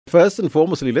First and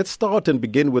foremostly, let's start and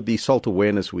begin with the Salt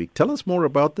Awareness Week. Tell us more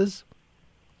about this.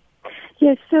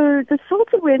 Yes, so the Salt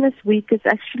Awareness Week is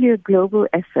actually a global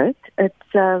effort. It's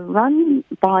run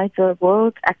by the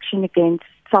World Action Against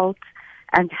Salt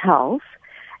and Health,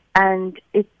 and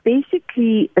it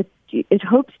basically it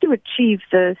hopes to achieve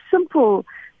the simple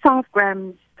 5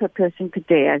 grams per person per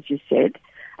day, as you said,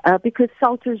 because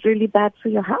salt is really bad for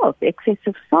your health,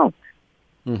 excessive salt.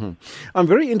 Mm-hmm. I'm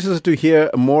very interested to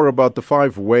hear more about the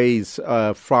 5 ways,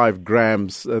 5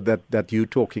 grams that you're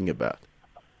talking about.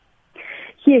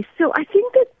 Yes, so I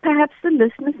think that perhaps the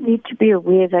listeners need to be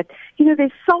aware that,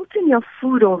 there's salt in your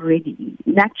food already,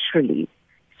 naturally.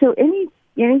 So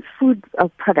any food or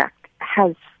product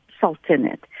has salt in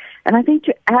it. And I think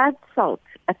to add salt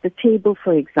at the table,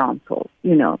 for example,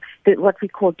 what we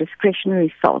call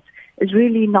discretionary salt, is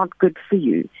really not good for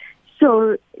you.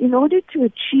 So in order to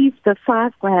achieve the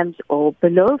 5 grams or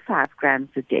below 5 grams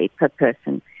a day per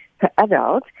person, per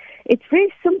adult, it's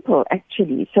very simple,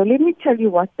 actually. So let me tell you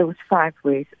what those 5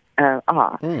 ways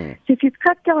are. So if you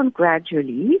cut down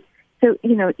gradually, so,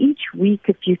 each week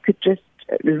if you could just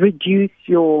reduce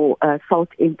your salt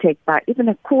intake by even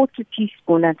a quarter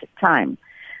teaspoon at a time,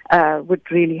 would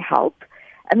really help.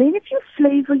 And then if you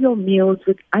flavor your meals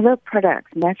with other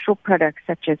products, natural products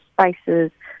such as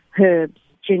spices, herbs,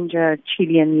 ginger,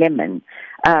 chili, and lemon,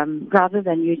 rather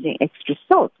than using extra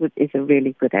salt, which is a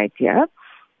really good idea.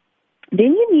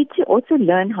 Then you need to also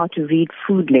learn how to read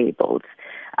food labels.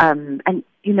 And,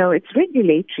 it's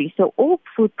regulatory, so all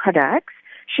food products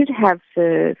should have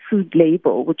the food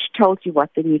label, which tells you what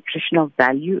the nutritional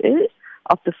value is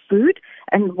of the food.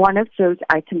 And one of those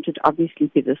items would obviously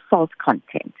be the salt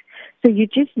content. So you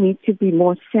just need to be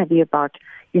more savvy about,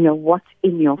 what's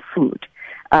in your food.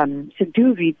 So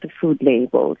do read the food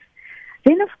labels.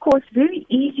 Then, of course, very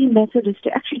easy method is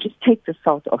to actually just take the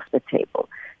salt off the table.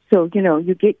 So,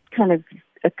 you get kind of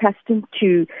accustomed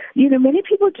to, many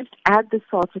people just add the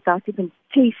salt without even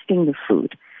tasting the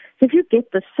food. So if you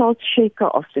get the salt shaker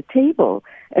off the table,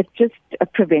 it just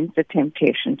prevents the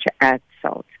temptation to add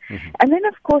salt. Mm-hmm. And then,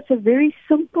 of course, a very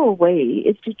simple way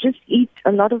is to just eat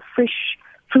a lot of fresh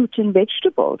fruit and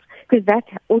vegetables, because that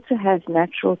also has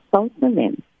natural salt in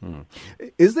them.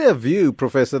 Is there a view,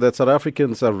 Professor, that South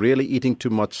Africans are really eating too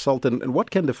much salt? And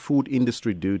what can the food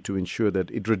industry do to ensure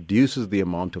that it reduces the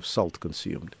amount of salt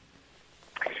consumed?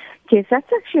 Yes,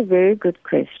 that's actually a very good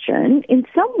question. In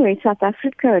some ways, South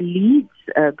Africa leads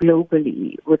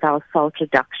globally with our salt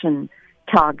reduction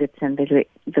targets and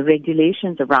the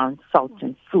regulations around salt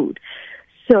and food.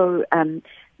 So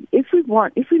if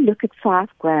we look at 5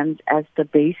 grams as the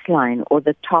baseline or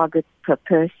the target per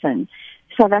person,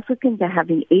 South Africans are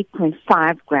having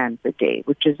 8.5 grams a day,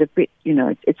 which is a bit,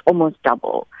 it's almost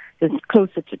double. It's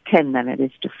closer to 10 than it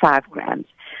is to 5 grams.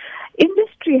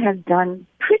 Industry has done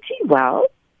pretty well.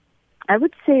 I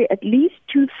would say at least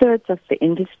 2/3 of the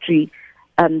industry,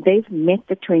 they've met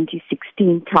the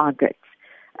 2016 targets,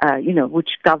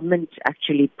 which government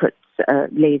actually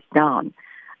lays down.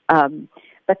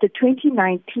 But the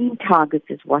 2019 targets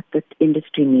is what the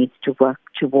industry needs to work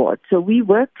towards. So we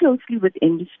work closely with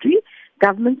industry.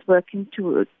 Government's working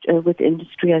with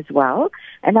industry as well,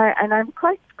 and I'm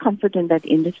quite confident that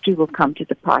industry will come to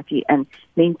the party and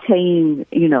maintain,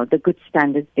 the good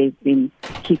standards they've been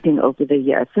keeping over the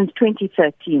years since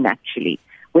 2013, actually,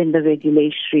 when the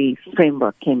regulatory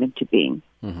framework came into being.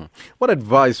 Mm-hmm. What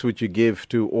advice would you give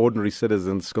to ordinary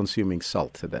citizens consuming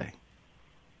salt today?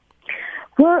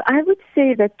 Well, I would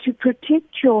say that to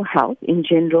protect your health in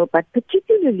general, but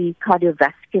particularly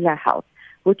cardiovascular health,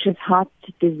 which is heart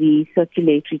disease,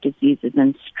 circulatory diseases,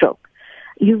 and stroke,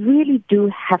 you really do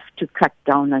have to cut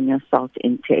down on your salt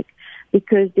intake,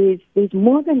 because there's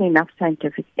more than enough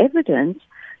scientific evidence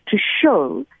to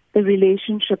show the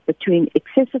relationship between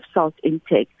excessive salt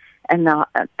intake and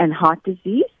heart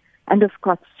disease, and of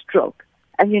course stroke.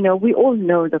 And we all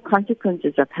know the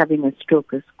consequences of having a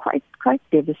stroke is quite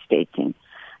devastating.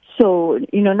 So,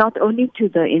 not only to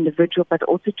the individual, but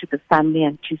also to the family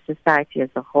and to society as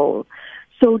a whole.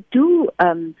 So do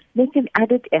make an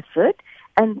added effort,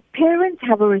 and parents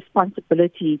have a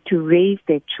responsibility to raise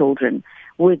their children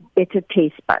with better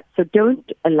taste buds. So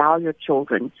don't allow your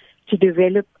children to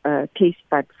develop a taste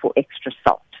bud for extra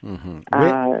salt. Mm-hmm.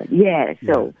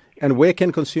 And where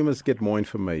can consumers get more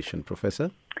information,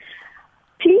 Professor?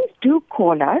 Please do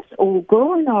call us or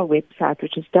go on our website,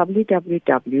 which is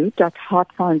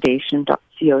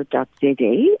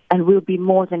www.heartfoundation.co.za, and we'll be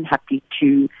more than happy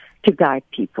to guide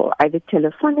people, either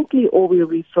telephonically or we'll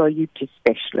refer you to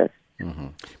specialists. Mm-hmm.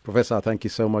 Professor, thank you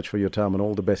so much for your time and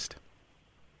all the best.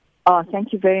 Oh,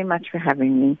 thank you very much for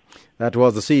having me. That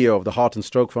was the CEO of the Heart and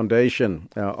Stroke Foundation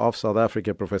of South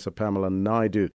Africa, Professor Pamela Naidoo.